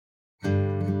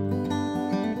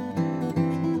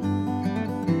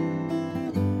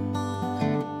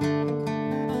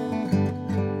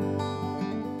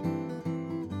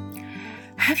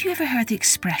Have you ever heard the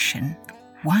expression,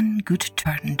 one good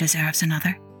turn deserves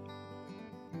another?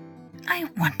 I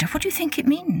wonder, what do you think it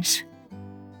means?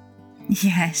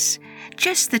 Yes,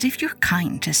 just that if you're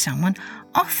kind to someone,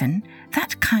 often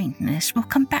that kindness will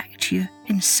come back to you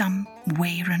in some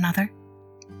way or another.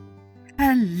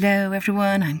 Hello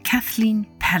everyone, I'm Kathleen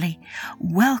Pelly.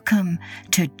 Welcome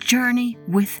to Journey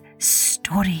with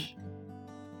Story.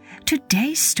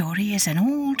 Today's story is an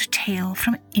old tale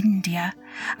from India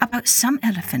about some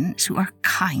elephants who are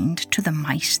kind to the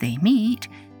mice they meet,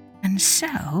 and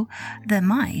so the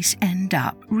mice end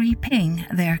up repaying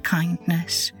their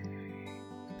kindness.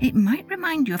 It might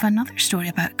remind you of another story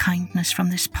about kindness from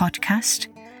this podcast.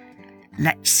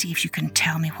 Let's see if you can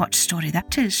tell me what story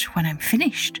that is when I'm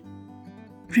finished.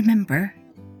 Remember,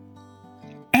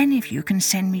 any of you can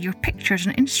send me your pictures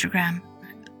on Instagram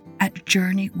at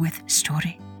Journey with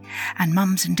Story. And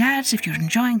mums and dads, if you're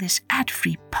enjoying this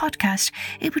ad-free podcast,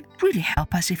 it would really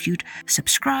help us if you'd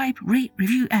subscribe, rate,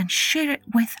 review, and share it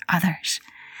with others.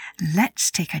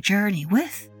 Let's take a journey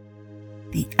with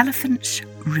The Elephant's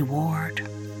Reward.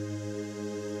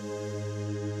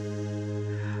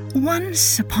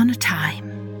 Once upon a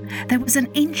time, there was an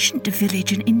ancient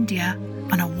village in India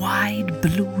on a wide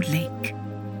blue lake.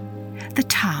 The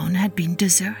town had been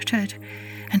deserted,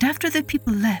 and after the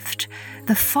people left,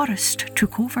 the forest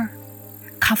took over,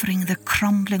 covering the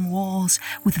crumbling walls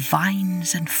with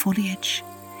vines and foliage.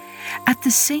 At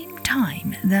the same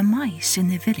time, the mice in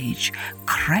the village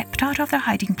crept out of their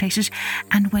hiding places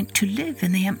and went to live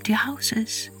in the empty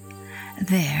houses.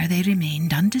 There they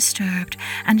remained undisturbed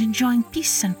and enjoying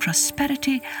peace and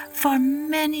prosperity for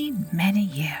many, many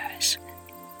years.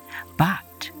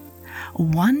 But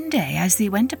one day, as they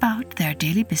went about their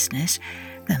daily business,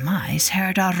 the mice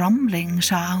heard a rumbling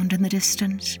sound in the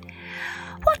distance.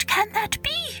 "What can that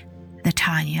be?" the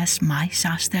tiniest mice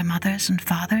asked their mothers and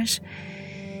fathers.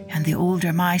 And the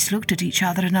older mice looked at each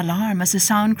other in alarm as the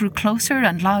sound grew closer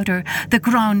and louder. The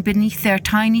ground beneath their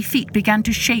tiny feet began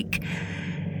to shake.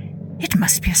 "It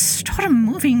must be a storm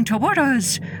moving toward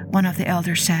us," one of the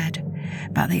elders said.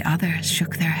 But the others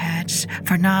shook their heads,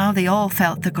 for now they all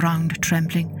felt the ground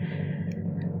trembling.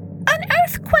 "An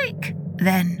earthquake?"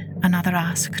 then another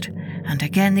asked. And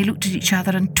again they looked at each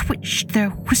other and twitched their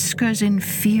whiskers in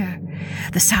fear.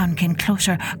 The sound came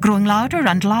closer, growing louder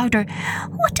and louder.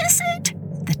 "What is it?"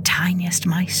 the tiniest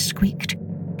mice squeaked.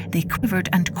 They quivered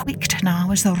and quaked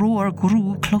now as the roar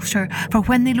grew closer, for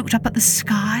when they looked up at the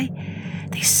sky,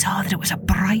 they saw that it was a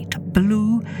bright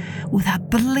blue with a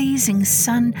blazing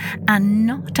sun and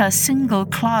not a single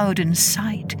cloud in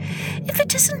sight. "If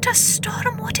it isn't a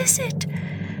storm, what is it?"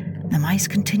 The mice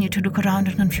continued to look around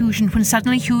in confusion when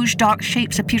suddenly huge dark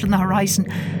shapes appeared on the horizon.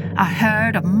 A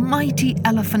herd of mighty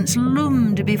elephants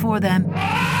loomed before them.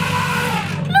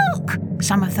 "Look!"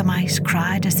 some of the mice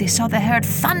cried as they saw the herd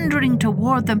thundering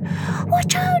toward them.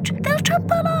 "Watch out! They'll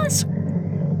trample us!"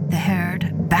 The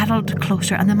herd battled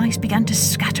closer, and the mice began to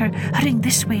scatter, hurrying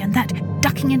this way and that,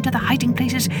 ducking into the hiding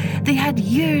places they had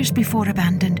years before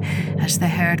abandoned. As the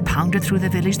herd pounded through the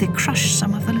village, they crushed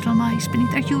some of the little mice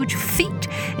beneath their huge feet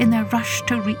in their rush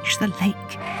to reach the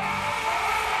lake.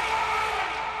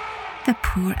 The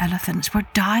poor elephants were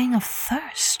dying of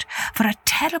thirst, for a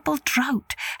terrible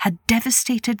drought had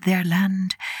devastated their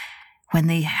land. When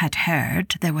they had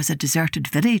heard there was a deserted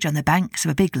village on the banks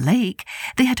of a big lake,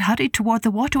 they had hurried toward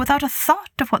the water without a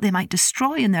thought of what they might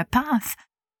destroy in their path.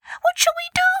 "What shall we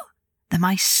do?" the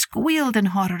mice squealed in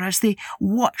horror as they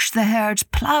watched the herds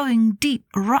ploughing deep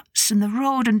ruts in the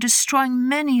road and destroying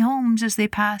many homes as they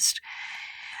passed.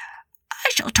 "I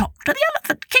shall talk to the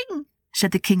Elephant King,"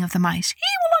 said the king of the mice. "He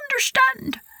will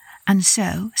understand." And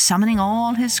so, summoning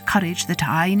all his courage, the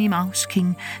tiny mouse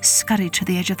king scurried to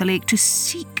the edge of the lake to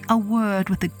seek a word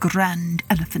with the grand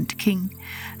Elephant King.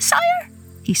 "Sire,"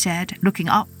 he said, looking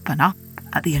up and up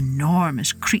at the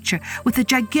enormous creature with the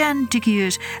gigantic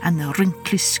ears and the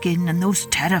wrinkly skin and those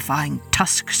terrifying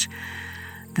tusks.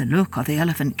 The look of the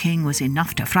Elephant King was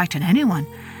enough to frighten anyone.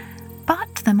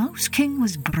 But the Mouse King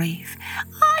was brave.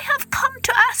 "I have come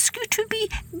to ask you to be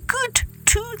good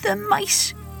to the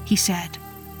mice," he said.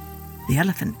 The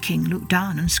Elephant King looked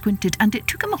down and squinted, and it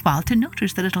took him a while to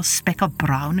notice the little speck of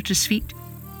brown at his feet.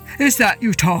 "Is that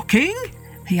you talking?"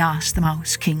 he asked the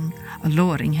Mouse King,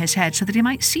 lowering his head so that he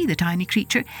might see the tiny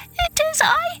creature. "It is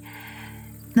I,"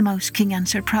 the Mouse King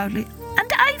answered proudly,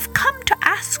 "and I've come to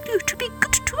ask you to be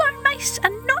good to our mice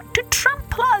and not to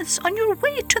trample us on your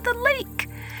way to the lake.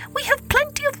 We have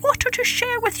plenty of water to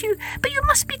share with you, but you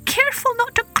must be careful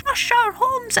not to crush our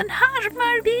homes and harm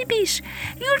our babies.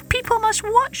 Your people must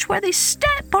watch where they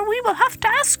step, or we will have to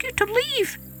ask you to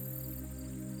leave."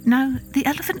 Now, the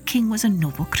Elephant King was a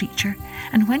noble creature,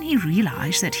 and when he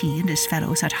realised that he and his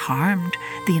fellows had harmed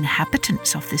the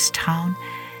inhabitants of this town,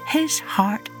 his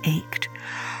heart ached.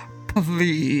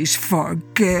 "Please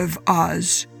forgive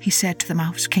us," he said to the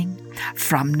Mouse King.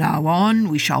 "From now on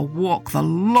we shall walk the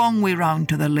long way round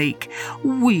to the lake.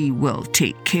 We will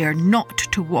take care not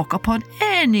to walk upon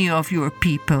any of your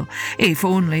people. If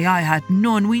only I had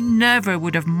known, we never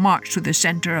would have marched through the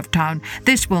centre of town.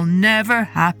 This will never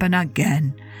happen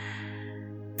again."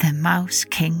 The Mouse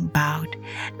King bowed.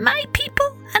 "My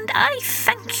people and I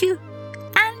thank you,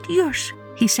 and yours,"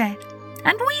 he said,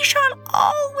 "and we shall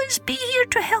always be here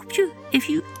to help you if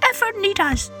you ever need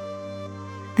us."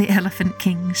 The Elephant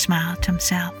King smiled to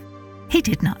himself. He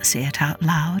did not say it out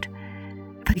loud,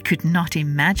 but he could not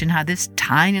imagine how this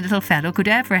tiny little fellow could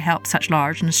ever help such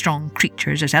large and strong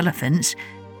creatures as elephants.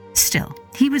 Still,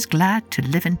 he was glad to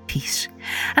live in peace,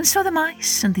 and so the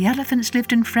mice and the elephants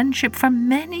lived in friendship for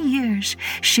many years,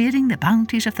 sharing the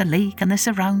bounties of the lake and the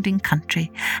surrounding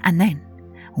country. And then,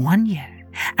 one year,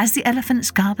 as the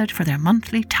elephants gathered for their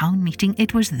monthly town meeting,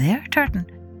 it was their turn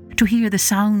to hear the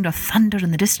sound of thunder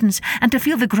in the distance and to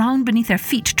feel the ground beneath their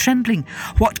feet trembling.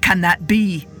 "What can that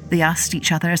be?" they asked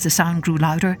each other as the sound grew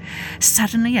louder.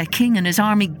 Suddenly a king and his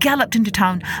army galloped into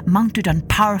town, mounted on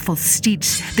powerful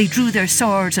steeds. They drew their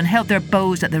swords and held their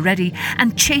bows at the ready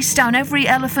and chased down every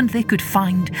elephant they could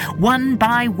find. One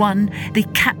by one, they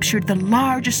captured the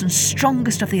largest and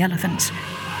strongest of the elephants,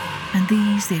 and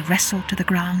these they wrestled to the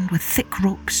ground with thick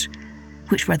ropes,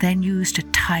 which were then used to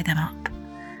tie them up.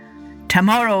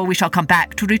 "Tomorrow we shall come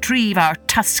back to retrieve our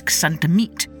tusks and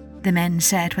meat," the men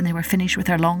said when they were finished with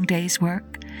their long day's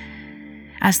work.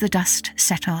 As the dust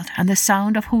settled and the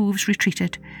sound of hooves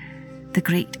retreated, the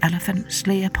great elephants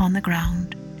lay upon the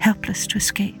ground, helpless to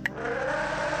escape,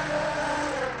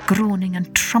 groaning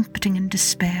and trumpeting in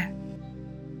despair.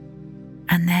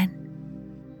 And then,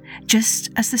 just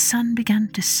as the sun began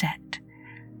to set,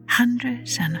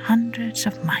 hundreds and hundreds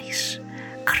of mice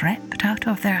crept out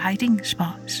of their hiding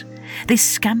spots. They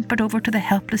scampered over to the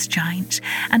helpless giants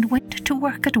and went to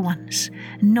work at once,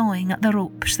 gnawing at the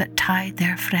ropes that tied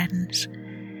their friends.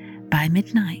 By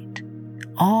midnight,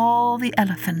 all the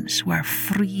elephants were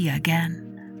free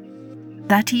again.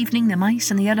 That evening the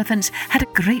mice and the elephants had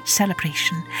a great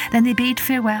celebration. Then they bade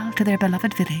farewell to their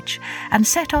beloved village and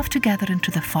set off together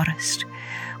into the forest,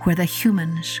 where the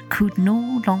humans could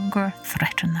no longer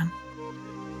threaten them.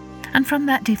 And from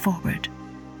that day forward,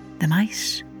 the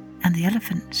mice and the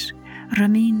elephants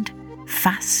remained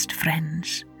fast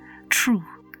friends, true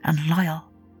and loyal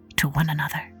to one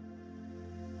another.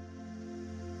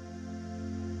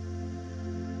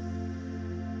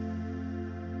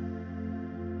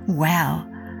 Well,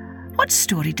 what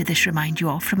story did this remind you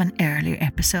of from an earlier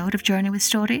episode of Journey with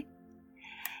Story?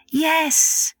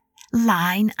 Yes,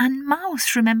 Lion and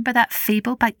Mouse. Remember that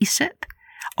fable by Aesop?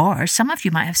 Or some of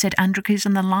you might have said Androcles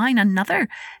and the Lion, another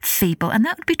fable, and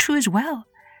that would be true as well.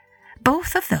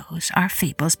 Both of those are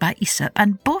fables by Aesop,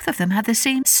 and both of them have the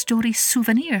same story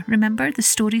souvenir. Remember, the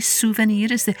story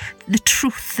souvenir is the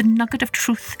truth, the nugget of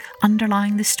truth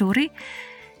underlying the story.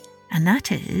 And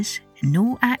that is,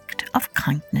 no act of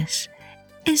kindness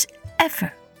is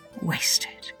ever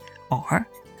wasted, or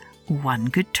one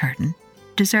good turn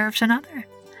deserves another.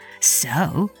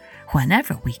 So,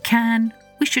 whenever we can,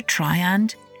 we should try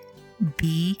and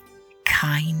be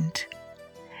kind.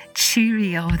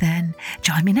 Cheerio then.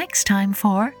 Join me next time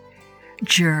for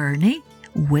Journey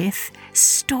with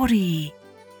Story.